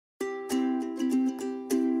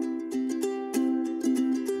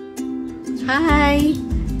Hi!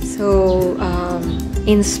 So,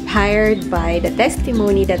 inspired by the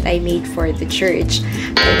testimony that I made for the church,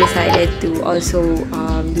 I decided to also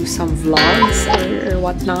do some vlogs or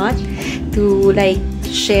whatnot to like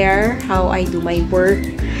share how I do my work.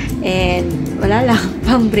 And wala lang,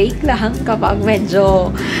 pang break lang kapag medyo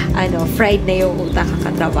fried na yung utak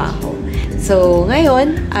kakatrabaho. So,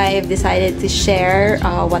 ngayon, I've decided to share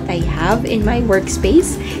what I have in my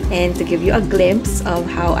workspace and to give you a glimpse of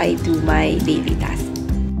how I do my daily tasks.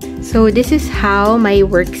 So, this is how my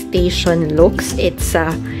workstation looks. It's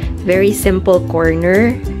a very simple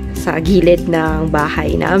corner sa gilid ng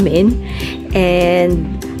bahay namin.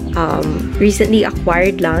 And recently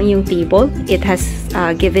acquired lang yung table. It has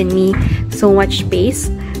given me so much space.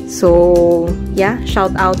 So, yeah,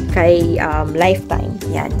 shout out kay Lifetime.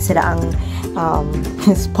 Yan, sila ang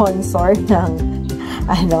sponsor ng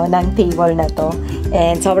table na to.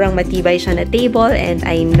 And sobrang matibay siya na table and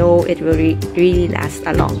I know it will really last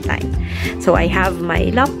a long time. So, I have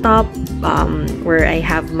my laptop where I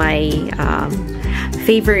have my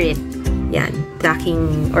favorite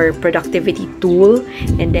tracking or productivity tool.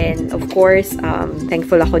 And then, of course,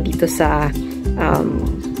 thankful ako dito sa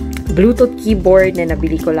Bluetooth keyboard na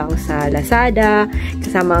nabili ko lang sa Lazada,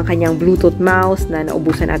 kasama ang kanyang Bluetooth mouse na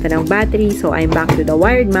naubusan natin ng battery. So, I'm back to the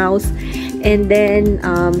wired mouse. And then,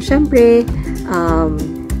 syempre,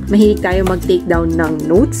 mahilig tayo mag-take down ng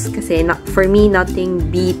notes kasi for me, nothing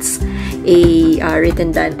beats a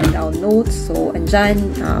written down notes. So,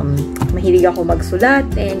 andyan, mahilig ako magsulat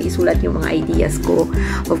and isulat yung mga ideas ko.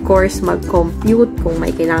 Of course, mag-compute kung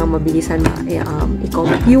may kailangan mabilisan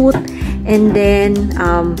i-compute. And then,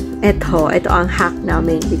 ito ang hack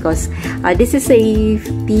namin because this is a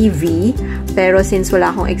TV, pero since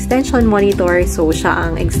wala akong extension monitor, so siya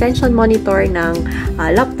ang extension monitor ng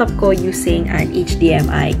laptop ko using an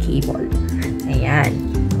HDMI cable.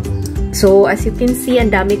 Ayan. So, as you can see,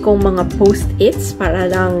 ang dami kong mga post-its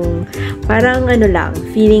parang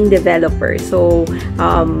feeling developer. So,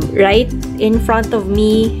 right in front of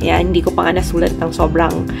me, yan, hindi ko pa nga nasulat ng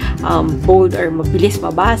sobrang bold or mabilis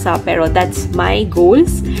mabasa, pero that's my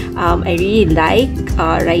goals. I really like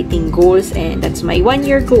writing goals and that's my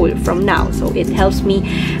 1-year goal from now. So, it helps me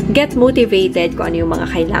get motivated kung ano yung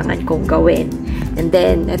mga kailangan kong gawin. And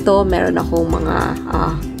then, ito, meron akong mga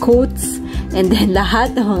quotes. And then,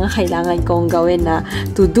 lahat ng mga kailangan kong gawin na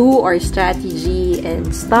to-do or strategy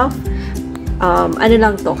and stuff. Ano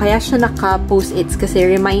lang to, kaya siya naka-post-its kasi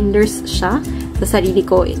reminders siya sa sarili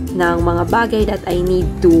ko ng mga bagay that I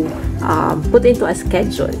need to put into a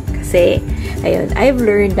schedule. Kasi, ayun, I've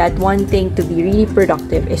learned that one thing to be really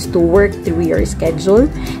productive is to work through your schedule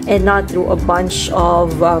and not through a bunch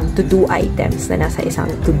of to-do items na nasa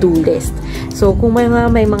isang to-do list. So, kung may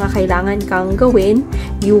mga kailangan kang gawin,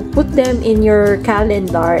 you put them in your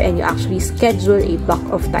calendar and you actually schedule a block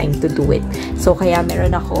of time to do it. So, kaya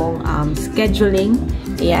meron akong scheduling.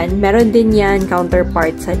 Ayan, meron din yan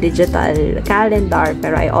counterpart sa digital calendar,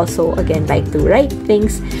 pero I also, again, like to write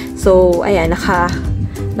things. So, ayan,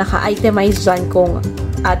 naka-itemize dyan kung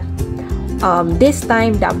at this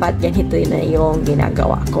time, dapat ganito na yung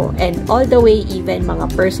ginagawa ko. And all the way, even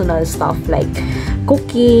mga personal stuff like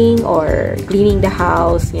cooking or cleaning the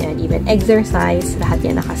house, yan, even exercise, lahat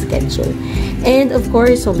yan naka-schedule. And of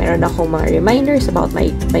course, so meron akong mga reminders about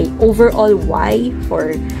my overall why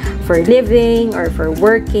for living or for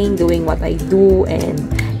working, doing what I do, and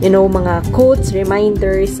mga quotes,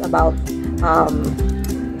 reminders about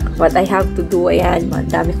what I have to do. Ayan,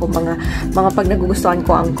 madami ko mga pag nagugustuhan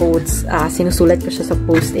ko ang quotes, sinusulat ko siya sa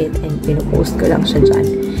post-it and pinupost ko lang siya dyan.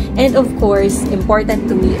 And of course, important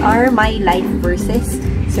to me are my life verses.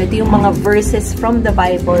 So, ito yung mga verses from the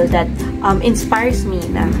Bible that inspires me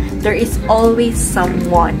na there is always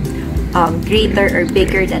someone greater or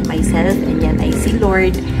bigger than myself. And yan, I see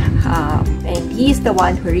Lord. And He's the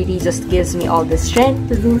one who really just gives me all the strength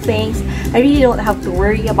to do things. I really don't have to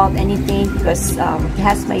worry about anything because He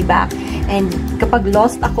has my back. And kapag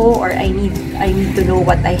lost ako or I need to know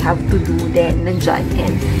what I have to do, then nandyan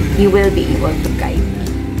and He will be able to guide me.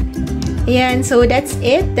 Ayan, so that's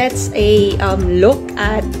it. That's a look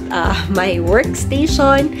at my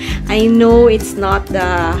workstation. I know it's not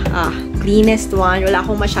the cleanest one. Wala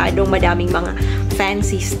akong masyadong madaming mga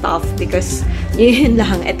fancy stuff because yun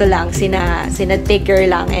lang, ito lang, sina-tigger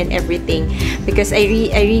lang and everything. Because I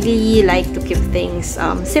really like to keep things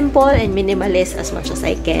simple and minimalist as much as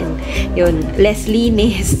I can. Yun, less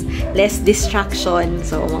linis, less distraction.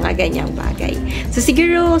 So, mga ganyang bagay. So,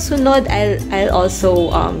 siguro sunod, I'll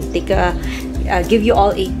also give you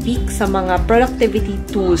all a peek sa mga productivity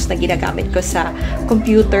tools na ginagamit ko sa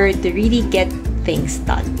computer to really get things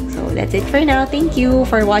done. So that's it for now. Thank you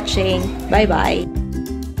for watching. Bye-bye.